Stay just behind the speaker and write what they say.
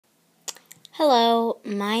Hello,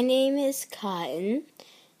 my name is Cotton,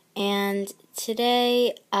 and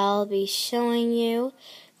today I'll be showing you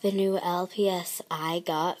the new LPS I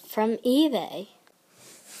got from eBay.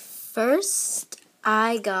 First,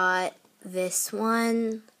 I got this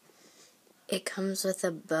one. It comes with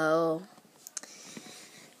a bow,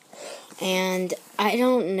 and I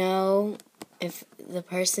don't know if the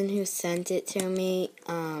person who sent it to me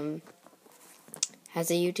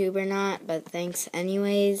has a YouTube or not, but thanks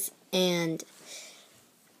anyways. And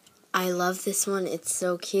I love this one. It's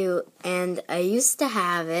so cute. And I used to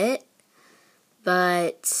have it,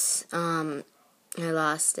 but I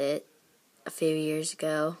lost it a few years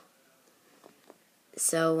ago.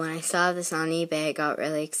 So when I saw this on eBay, I got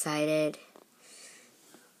really excited.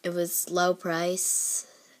 It was low price,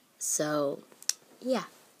 so yeah.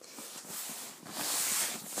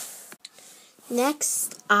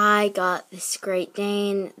 Next, I got this Great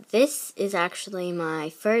Dane. This is actually my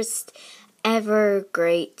first ever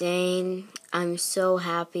Great Dane. I'm so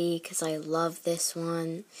happy because I love this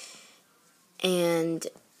one. And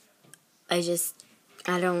I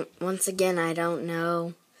don't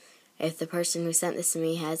know if the person who sent this to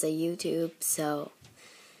me has a YouTube, so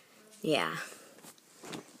yeah.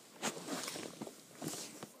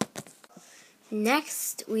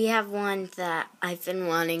 Next, we have one that I've been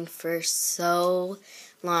wanting for so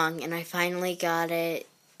long, and I finally got it,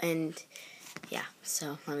 and yeah,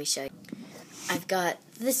 so let me show you. I've got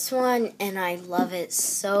this one, and I love it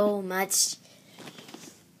so much.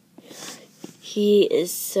 He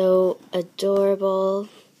is so adorable.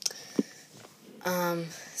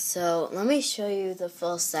 So let me show you the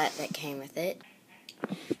full set that came with it.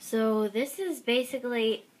 So this is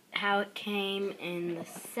basically how it came in the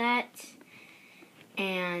set.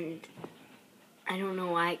 And I don't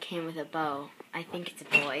know why it came with a bow. I think it's a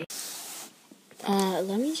boy.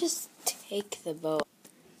 Let me just take the bow.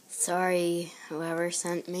 Sorry, whoever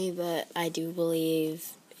sent me, but I do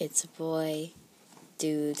believe it's a boy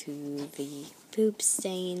due to the poop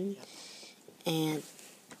stain. And,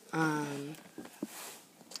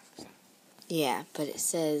 yeah, but it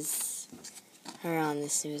says her on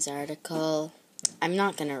this news article. I'm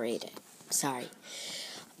not gonna read it. Sorry.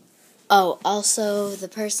 Oh, also, the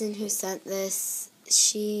person who sent this,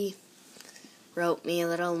 she wrote me a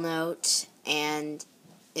little note, and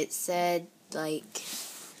it said, there's,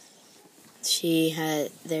 it's a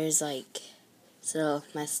little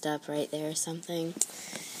messed up right there or something.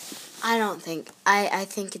 I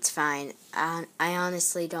think it's fine. I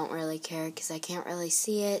honestly don't really care, because I can't really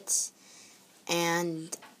see it,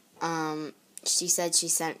 and, she said she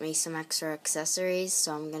sent me some extra accessories,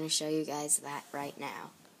 so I'm going to show you guys that right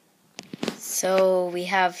now. So we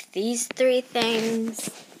have these three things.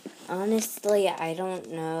 Honestly, I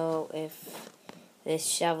don't know if this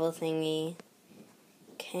shovel thingy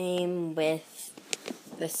came with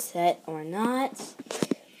the set or not,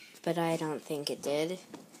 but I don't think it did.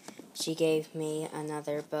 She gave me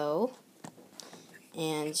another bow,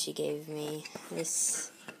 and she gave me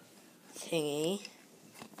this thingy.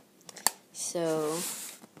 So,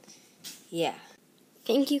 yeah.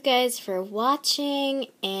 Thank you guys for watching,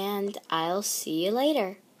 and I'll see you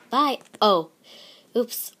later. Bye. Oh,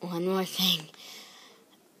 oops, one more thing.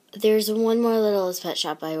 There's one more Littlest Pet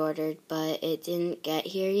Shop I ordered, but it didn't get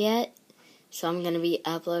here yet. So I'm going to be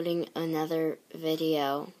uploading another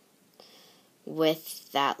video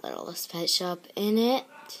with that Littlest Pet Shop in it.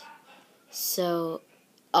 So,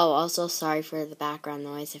 also sorry for the background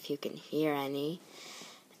noise if you can hear any.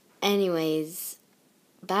 Anyways,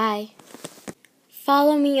 bye.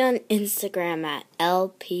 Follow me on Instagram at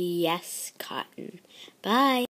LPSCotton. Bye.